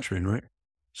manufacturing, right?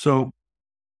 So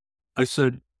I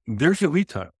said, there's your lead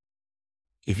time.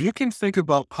 If you can think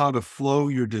about how to flow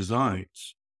your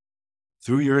designs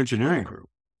through your engineering group,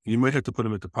 you might have to put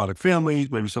them into product families.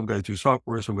 Maybe some guys do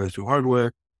software, some guys do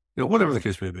hardware, whatever the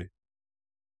case may be.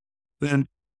 Then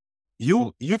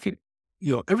you can,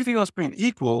 everything else being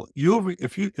equal,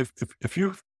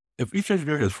 if each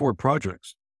engineer has 4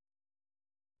 projects,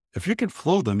 if you can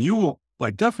flow them, you will,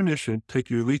 by definition, take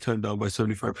your lead time down by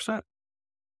 75%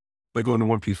 by going to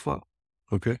one piece flow.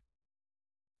 Okay.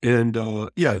 And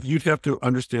you'd have to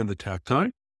understand the takt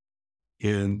time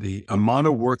and the amount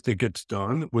of work that gets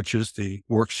done, which is the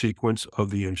work sequence of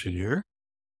the engineer.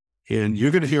 And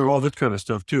you're going to hear all this kind of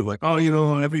stuff too. Like, oh,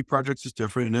 every project is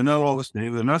different and they're not all the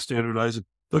same. They're not standardized.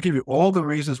 They'll give you all the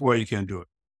reasons why you can't do it.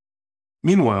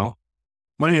 Meanwhile,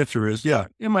 my answer is, it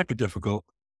might be difficult.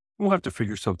 We'll have to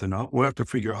figure something out. We'll have to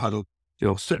figure out how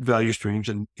to, set value streams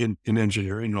in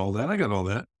engineering and all that. I got all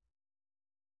that.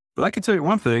 But I can tell you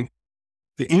one thing,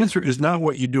 the answer is not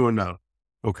what you're doing now.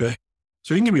 Okay.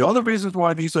 So you can give me all the reasons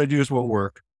why these ideas won't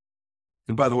work.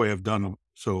 And by the way, I've done them.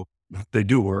 So they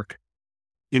do work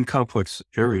in complex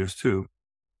areas too.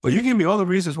 But you can give me all the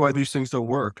reasons why these things don't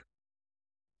work.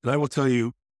 And I will tell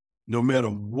you, no matter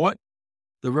what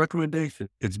the recommendation,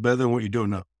 it's better than what you're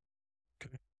doing now.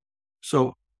 Okay.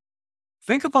 So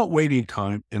think about waiting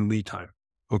time and lead time.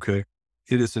 Okay.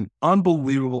 It is an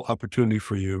unbelievable opportunity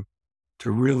for you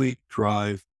to really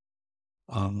drive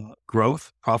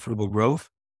growth, profitable growth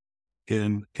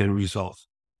in results.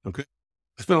 Okay.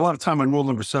 I spent a lot of time on rule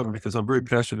number 7 because I'm very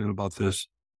passionate about this.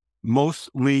 Most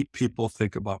lead people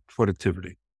think about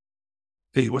productivity.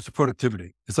 Hey, what's the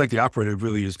productivity? It's like the operator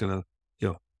really is going to,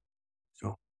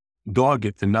 dog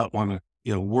it and not want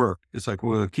to, work. It's like,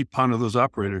 we're going to keep pounding those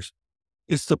operators.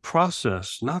 It's the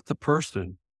process, not the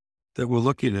person that we're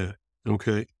looking at.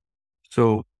 Okay.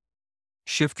 So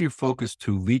shift your focus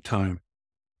to lead time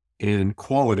and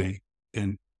quality,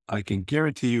 and I can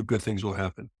guarantee you good things will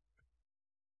happen.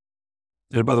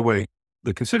 And by the way,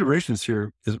 the considerations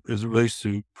here as it relates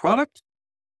to product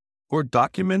or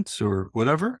documents or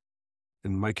whatever.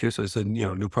 In my case, I said,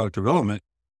 new product development,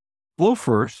 flow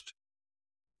first.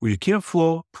 Where you can't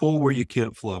flow, pull where you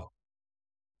can't flow,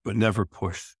 but never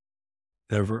push.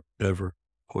 Never, ever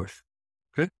push.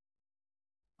 Okay.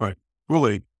 All right. Rule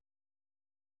 8.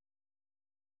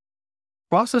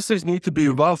 Processes need to be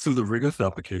evolved through the rigorous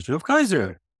application of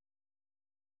Kaizen.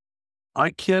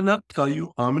 I cannot tell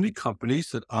you how many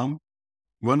companies that I'm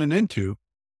running into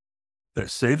that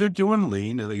say they're doing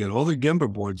lean and they get all the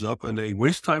Gemba boards up and they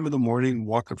waste time in the morning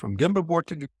walking from Gemba board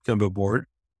to Gemba board,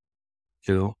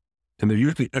 and they're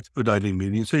usually expediting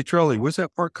meetings. Hey, Charlie, where's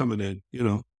that part coming in?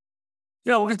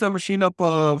 We'll get that machine up.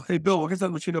 Hey, Bill, we'll get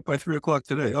that machine up by 3:00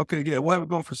 today. Okay. Yeah. We'll have it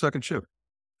going for second shift.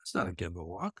 That's not a Gemba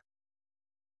walk.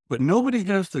 But nobody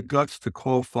has the guts to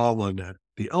call foul on that.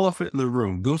 The elephant in the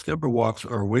room, those Gemba walks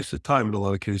are a waste of time in a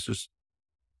lot of cases.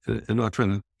 And not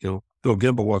trying to, throw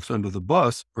Gemba walks under the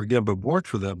bus or Gemba boards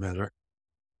for that matter.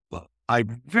 But I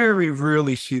very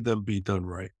rarely see them be done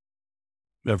right.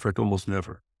 In fact, almost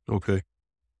never. Okay.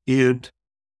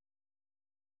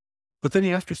 But then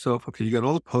you ask yourself, okay, you got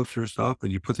all the posters up and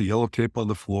you put the yellow tape on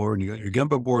the floor and you got your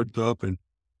Gemba boards up and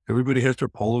everybody has their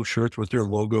polo shirts with their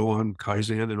logo on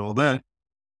Kaizen and all that.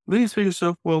 And then you say to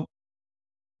yourself, well,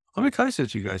 how many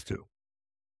Kaizens you guys do?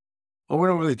 Well, we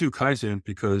don't really do Kaizen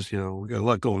because, we got a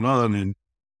lot going on. And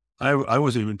I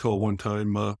was even told one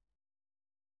time,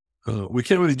 we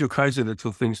can't really do Kaizen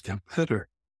until things get better.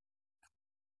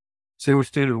 Same with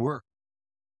standard work.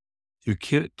 You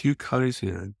can't do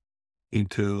Kaizen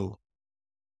until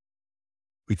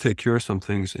we take care of some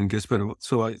things and gets better.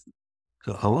 So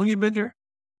how long you been here?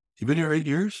 You've been here 8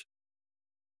 years?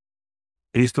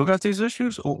 And you still got these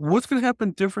issues? What's going to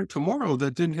happen different tomorrow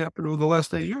that didn't happen over the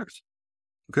last 8 years?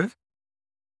 Okay.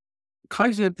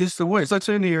 Kaizen is the way. It's like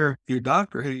saying to your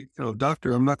doctor, hey,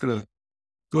 doctor, I'm not going to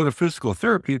go to physical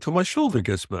therapy until my shoulder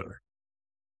gets better.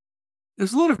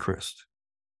 It's ludicrous.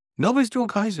 Nobody's doing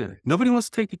Kaizen. Nobody wants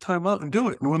to take the time out and do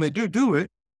it. And when they do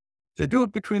it, they do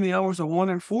it between the hours of 1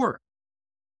 and 4.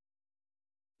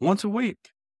 Once a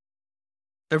week.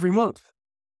 Every month.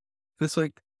 And it's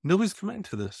like, nobody's committing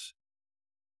to this.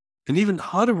 And even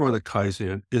how to run a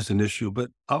Kaizen is an issue, but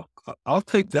I'll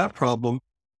take that problem.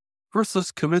 First,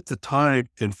 let's commit the time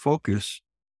and focus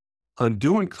on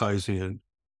doing Kaizen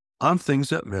on things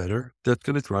that matter. That's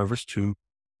going to drive us to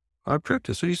our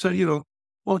practice. So you said,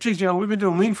 well, geez, John, we've been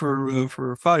doing lean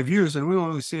for 5 years and we don't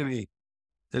really see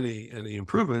any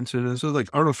improvements. And it's like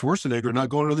Arnold Schwarzenegger not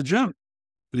going to the gym,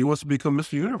 but he wants to become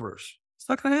Mr. Universe. It's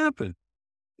not going to happen.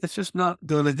 It's just not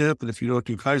going to happen if you don't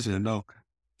do Kaizen. Now,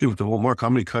 people say, well, Mark, how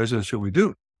many Kaizens should we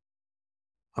do?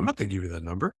 I'm not going to give you that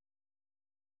number.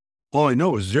 All I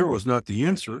know is 0 is not the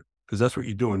answer because that's what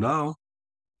you're doing now.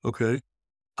 Okay.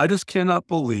 I just cannot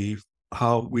believe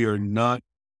how we are not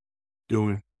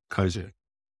doing Kaizen.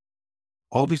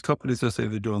 All these companies that say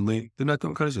they're doing lean, they're not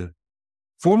doing Kaizen.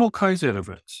 Formal Kaizen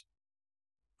events.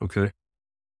 Okay.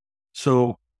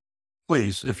 So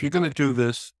please, if you're going to do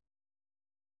this,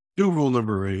 do rule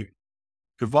number 8.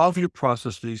 Evolve your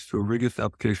processes through a rigorous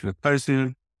application of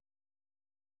Kaizen.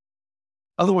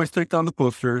 Otherwise, take down the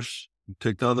posters,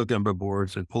 take down the Gemba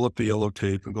boards and pull up the yellow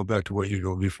tape and go back to what you were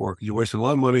doing before. You wasted a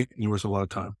lot of money and you wasted a lot of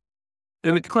time.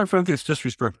 And quite frankly, it's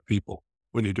disrespect for people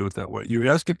when you do it that way. You're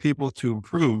asking people to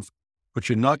improve, but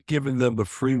you're not giving them the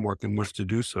framework in which to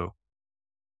do so.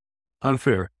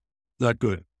 Unfair, not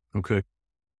good. Okay.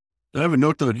 I have a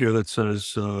note down here that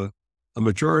says a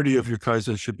majority of your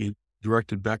Kaizen should be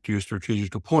directed back to your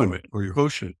strategic deployment or your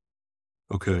Hoshin.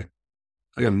 Okay.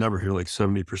 I got a number here like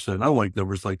 70%. I don't like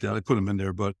numbers like that. I put them in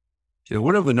there, but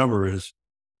whatever the number is,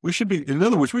 in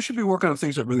other words, we should be working on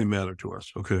things that really matter to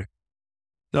us. Okay.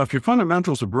 Now, if your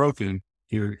fundamentals are broken,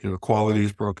 your quality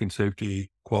is broken, safety,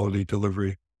 quality,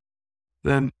 delivery,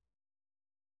 then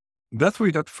that's where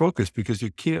you have to focus, because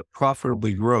you can't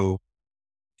profitably grow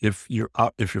if your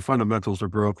fundamentals are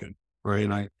broken, right?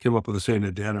 And I came up with a saying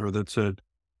at Danaher that said,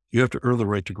 you have to earn the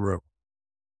right to grow.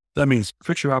 That means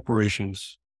fix your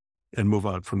operations and move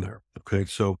on from there. Okay.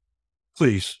 So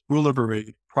please, rule number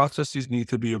 8, processes need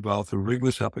to be about the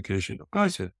rigorous application of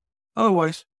Kaizen.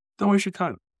 Otherwise, don't waste your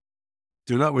time.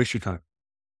 Do not waste your time.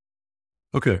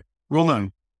 Okay. Rule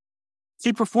 9.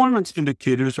 Key performance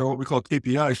indicators, or what we call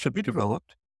KPIs, should be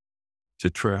developed to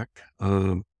track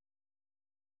the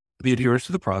adherence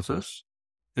to the process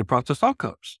and process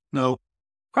outcomes. Now,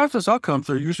 process outcomes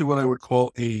are usually what I would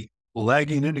call a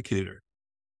lagging indicator.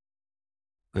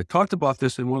 I talked about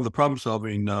this in one of the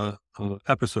problem-solving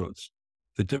episodes.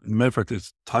 Matter of fact,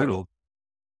 it's titled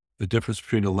 "The Difference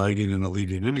Between a Lagging and a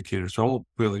Leading Indicator." So I won't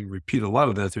really repeat a lot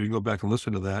of that. So you can go back and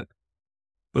listen to that.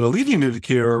 But a leading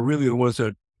indicator are really the ones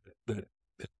that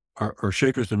are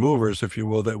shakers and movers, if you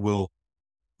will, that will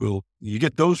you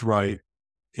get those right,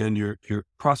 and your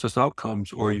process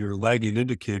outcomes or your lagging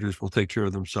indicators will take care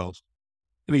of themselves.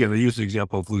 And again, I use the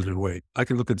example of losing weight. I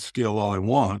can look at the scale all I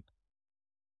want,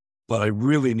 but I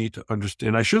really need to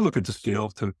understand. I should look at the scale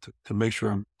to make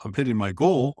sure I'm hitting my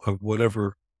goal of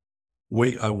whatever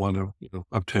weight I want to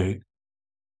obtain.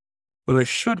 But I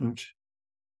shouldn't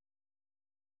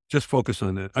just focus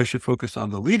on that. I should focus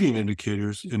on the leading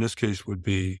indicators. In this case, would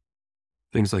be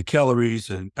things like calories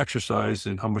and exercise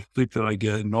and how much sleep that I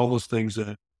get and all those things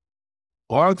that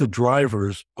are the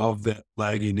drivers of that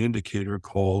lagging indicator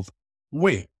called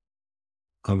weight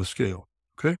on the scale.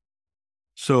 Okay.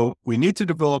 So we need to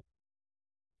develop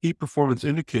key performance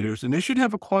indicators, and they should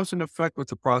have a cause and effect with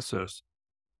the process.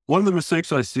 One of the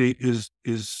mistakes I see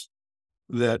is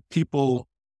that people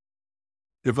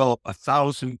develop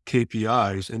 1,000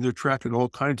 KPIs and they're tracking all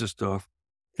kinds of stuff,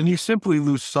 and you simply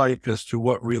lose sight as to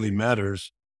what really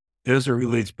matters as it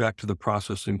relates back to the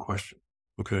process in question.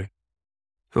 Okay.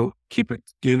 So keep it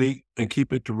skinny and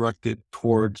keep it directed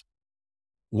towards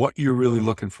what you're really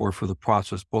looking for the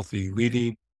process, both the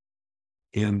leading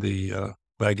and the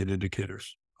lagging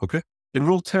indicators. Okay. In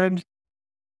Rule 10, it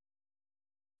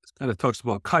kind of talks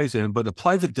about Kaizen, but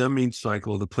apply the Deming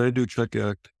cycle of the plan, do, check,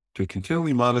 act to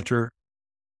continually monitor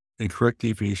and correct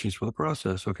deviations for the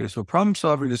process. Okay. So problem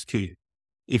solving is key.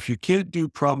 If you can't do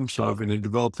problem solving and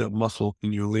develop that muscle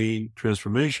in your lean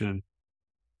transformation,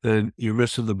 then you're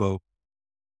missing the boat.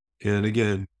 And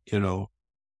again, to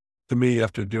me,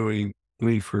 after doing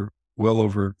lean for well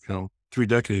over, 3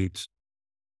 decades,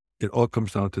 it all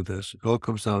comes down to this. It all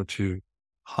comes down to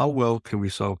how well can we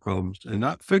solve problems and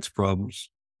not fix problems.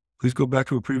 Please go back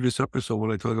to a previous episode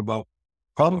when I talk about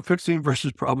problem fixing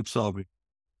versus problem solving.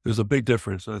 There's a big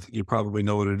difference. I think you probably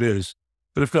know what it is.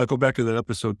 But if not, go back to that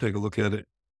episode, take a look at it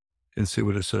and see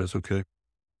what it says. Okay.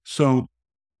 So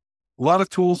a lot of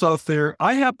tools out there.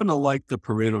 I happen to like the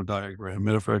Pareto diagram.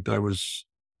 Matter of fact, I was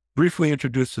briefly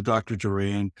introduced to Dr.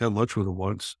 Duran, had lunch with him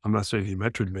once. I'm not saying he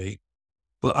mentored me,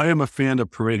 but I am a fan of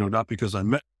Pareto, not because I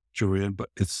met Duran, but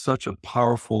it's such a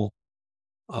powerful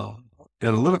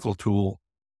analytical tool.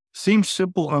 Seems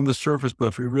simple on the surface, but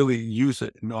if you really use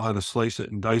it and know how to slice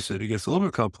it and dice it, it gets a little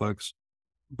bit complex.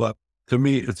 But to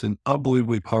me, it's an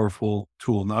unbelievably powerful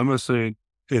tool. Now, I'm not saying,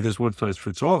 hey, there's one size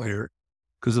fits all here,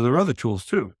 because there are other tools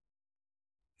too.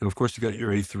 And of course, you got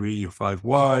your A3, your 5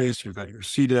 Ys, you've got your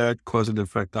CDAC, cause and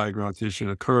effect diagrammatization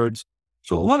of curves.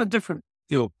 So a lot of different,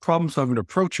 problem-solving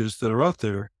approaches that are out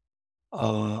there.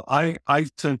 I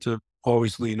tend to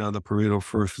always lean on the Pareto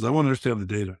first because I want to understand the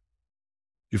data.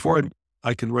 Before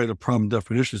I can write a problem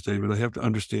definition statement, I have to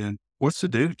understand what's the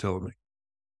data telling me.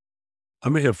 I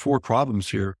may have 4 problems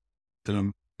here that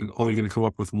I'm only going to come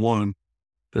up with one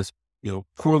that's,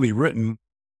 poorly written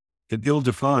and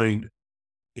ill-defined.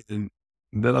 And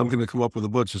then I'm going to come up with a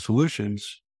bunch of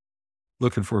solutions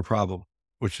looking for a problem,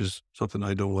 which is something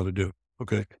I don't want to do.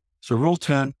 Okay. So Rule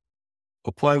 10,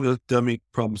 apply the Deming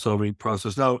problem-solving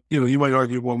process. Now, you might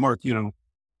argue, well, Mark,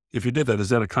 if you did that, is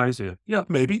that a Kaizen? Yeah,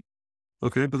 maybe.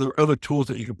 Okay. But there are other tools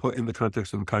that you can put in the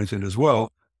context of a Kaizen as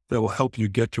well that will help you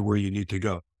get to where you need to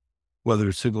go. Whether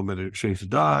it's single minute exchange to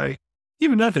die,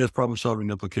 even that has problem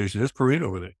solving implications. There's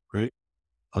Pareto with it, right?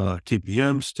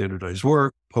 TPM, standardized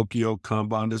work, Pokio,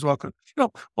 Kanban, there's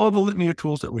all the litany of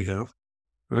tools that we have,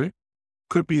 right?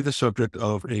 Could be the subject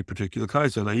of a particular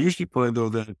Kaizen. I usually find though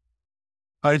that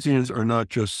Kaizens are not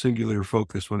just singular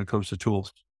focused when it comes to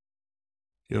tools.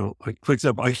 Like for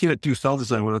example, I can't do cell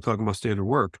design when I'm talking about standard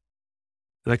work.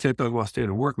 And I can't talk about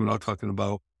standard work when I'm talking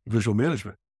about visual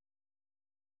management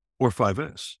or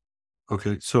 5S.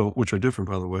 Okay. So, which are different,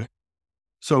 by the way.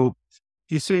 So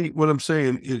you see what I'm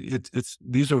saying? It's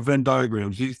these are Venn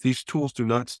diagrams. These tools do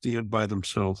not stand by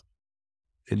themselves.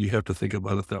 And you have to think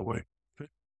about it that way.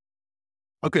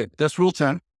 Okay. That's rule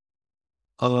 10.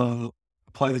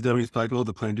 Apply the Deming cycle,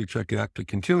 the plan, do, check, act to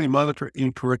continually monitor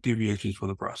incorrect deviations from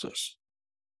the process.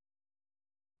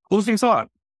 Closing thought.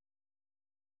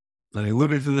 And I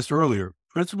alluded to this earlier.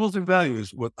 Principles and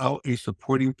values without a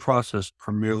supporting process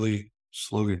are merely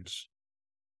slogans.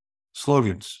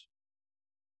 Slogans.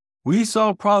 We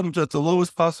solve problems at the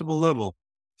lowest possible level,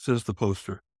 says the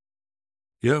poster.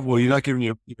 Yeah, well, you're not giving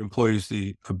your employees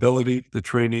the ability, the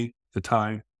training, the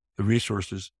time, the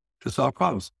resources to solve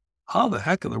problems. How the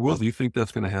heck in the world do you think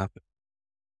that's going to happen?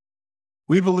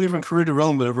 We believe in career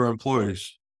development of our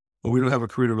employees, but we don't have a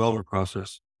career development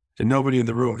process. And nobody in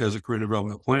the room has a career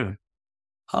development plan.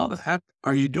 How the heck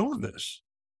are you doing this?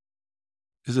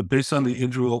 Is it based on the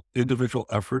individual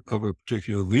effort of a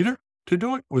particular leader to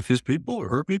do it with his people or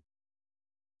her people?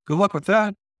 Good luck with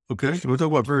that. Okay. So we're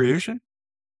talking about variation.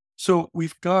 So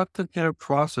we've got to have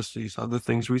processes on the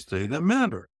things we say that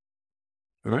matter.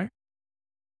 All right.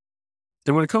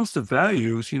 And when it comes to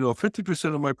values,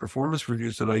 50% of my performance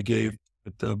reviews that I gave,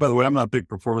 by the way, I'm not a big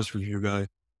performance review guy.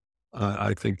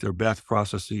 I think they're batch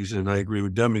processes, and I agree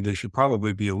with Deming. They should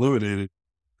probably be eliminated.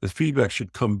 The feedback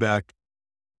should come back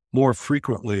more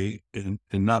frequently and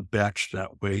not batched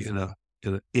that way in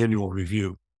an annual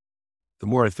review. The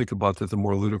more I think about that, the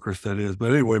more ludicrous that is.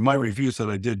 But anyway, my reviews that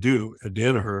I did do at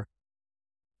Danaher,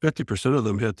 50% of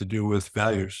them had to do with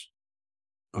values.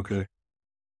 Okay.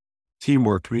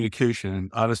 Teamwork, communication,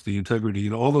 honesty,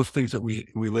 integrity, all those things that we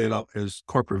laid out as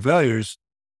corporate values,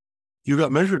 you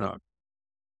got measured on.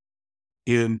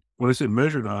 And when I said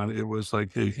measured on, it was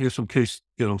like, hey, here's some here's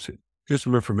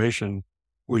some information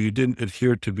where you didn't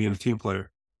adhere to being a team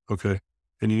player. Okay.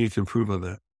 And you need to improve on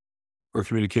that, or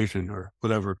communication or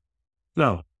whatever.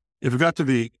 Now, if it got to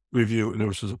the review and there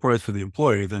was a surprise for the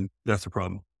employee, then that's a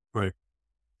problem, right?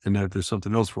 And that there's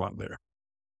something else wrong there.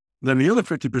 Then the other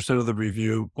 50% of the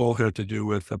review all had to do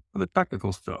with the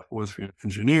technical stuff. Was you're an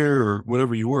engineer or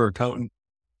whatever you were, accountant,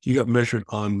 you got measured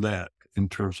on that in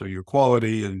terms of your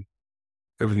quality and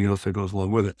everything else that goes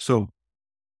along with it. So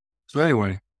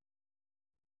anyway,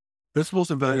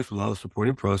 principles and values without a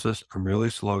supporting process are merely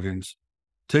slogans.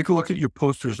 Take a look at your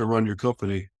posters around your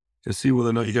company and see whether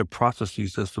or not you have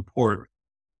processes that support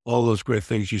all those great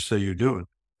things you say you're doing.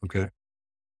 Okay.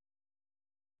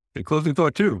 And closing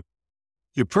thought too,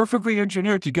 you're perfectly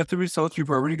engineered to get the results you've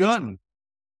already gotten.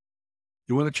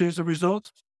 You want to change the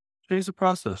results? Change the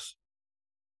process.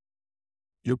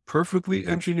 You're perfectly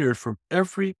engineered from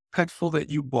every pencil that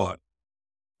you bought,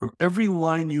 from every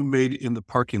line you made in the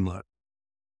parking lot,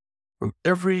 from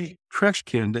every trash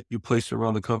can that you placed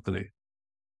around the company,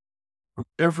 from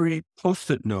every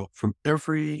Post-it note, from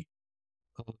every,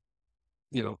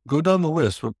 go down the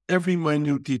list, from every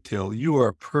minute detail. You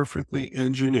are perfectly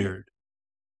engineered.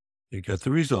 You get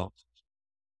the results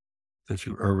that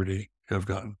you already have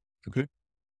gotten. Okay.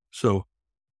 So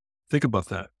think about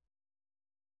that.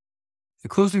 In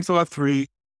closing thought 3,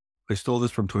 I stole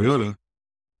this from Toyota,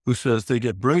 who says they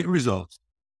get brilliant results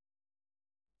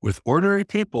with ordinary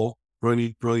people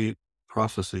running brilliant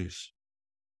processes.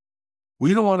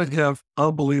 We don't want to have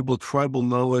unbelievable tribal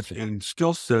knowledge and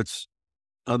skill sets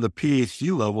on the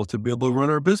PhD level to be able to run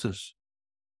our business.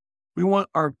 We want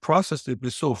our process to be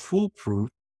so foolproof.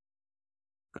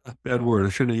 Bad word. I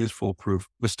shouldn't have used foolproof.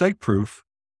 Mistake proof.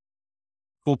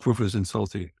 Foolproof is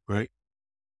insulting, right?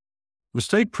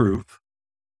 Mistake proof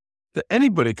that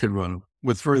anybody can run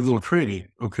with very little training.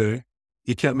 Okay.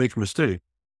 You can't make a mistake.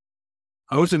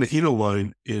 I was in the Hino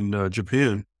line in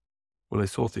Japan when I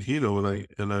sold to Hino,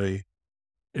 and I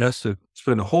asked to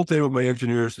spend a whole day with my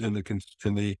engineers in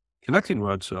the connecting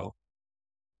rod cell.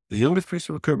 The youngest piece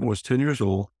of equipment was 10 years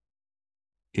old,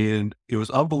 and it was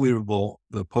unbelievable,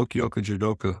 the Pokioka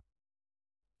Judoka.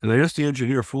 And I asked the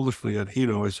engineer foolishly at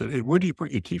Hino, I said, hey, where do you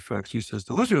put your defects? He says,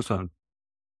 Delizio-san,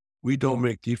 we don't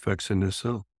make defects in this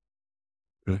cell.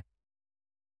 Okay.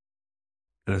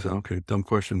 And I said, okay, dumb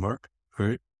question mark. All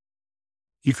right.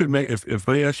 You could make, if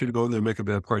I asked you to go in there and make a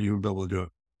bad part, you wouldn't be able to do it.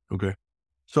 Okay.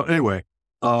 So anyway,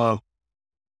 they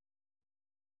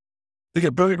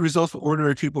get brilliant results for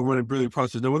ordinary people running brilliant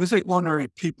processes. Now, when they say ordinary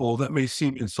people, that may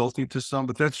seem insulting to some,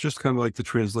 but that's just kind of like the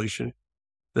translation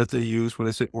that they use. When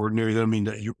they say ordinary, they don't mean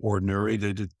that you're ordinary.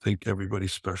 They did think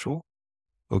everybody's special.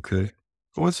 Okay.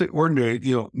 But when they say ordinary,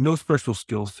 no special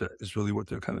skill set is really what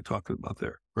they're kind of talking about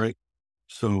there, right?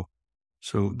 So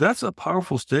that's a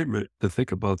powerful statement to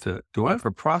think about that. Do I have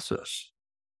a process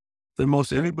that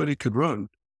most anybody could run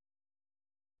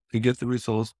to get the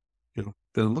results, that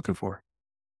I'm looking for?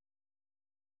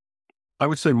 I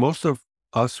would say most of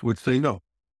us would say no,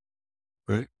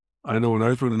 right? I know when I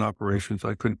was running operations,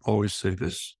 I couldn't always say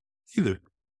this either,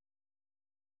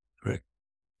 right?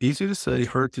 Easy to say,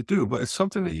 hard to do, but it's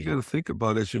something that you got to think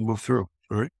about as you move through,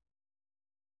 all right?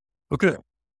 Okay.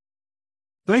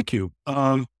 Thank you.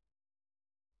 I'm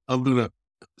going to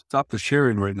stop the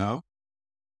sharing right now.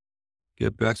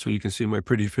 Get back so you can see my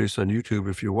pretty face on YouTube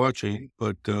if you're watching.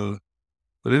 But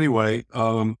anyway,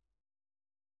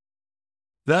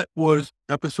 that was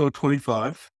episode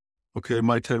 25. Okay.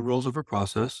 My 10 rules of a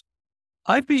process.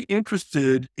 I'd be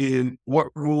interested in what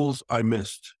rules I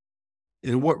missed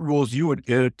and what rules you would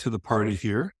add to the party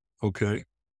here. Okay.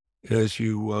 As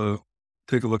you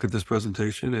take a look at this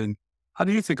presentation, and how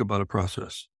do you think about a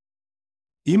process?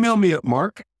 Email me at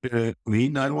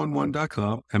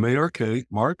mark@lean911.com, M-A-R-K,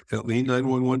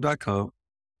 mark@lean911.com.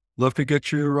 Love to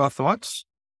get your thoughts,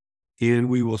 and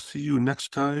we will see you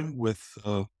next time with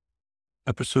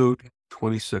episode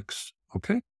 26.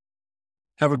 Okay?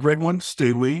 Have a great one.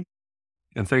 Stay lean,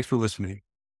 and thanks for listening.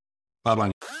 Bye-bye.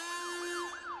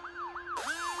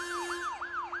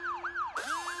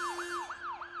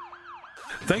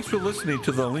 Thanks for listening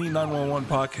to the Lean 911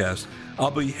 podcast.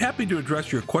 I'll be happy to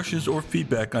address your questions or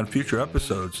feedback on future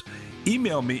episodes.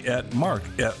 Email me at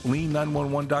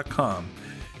mark@lean911.com.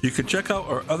 You can check out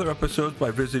our other episodes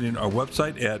by visiting our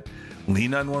website at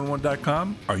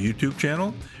lean911.com, our YouTube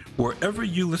channel, wherever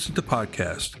you listen to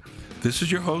podcasts. This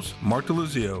is your host, Mark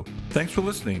DeLuzio. Thanks for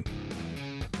listening.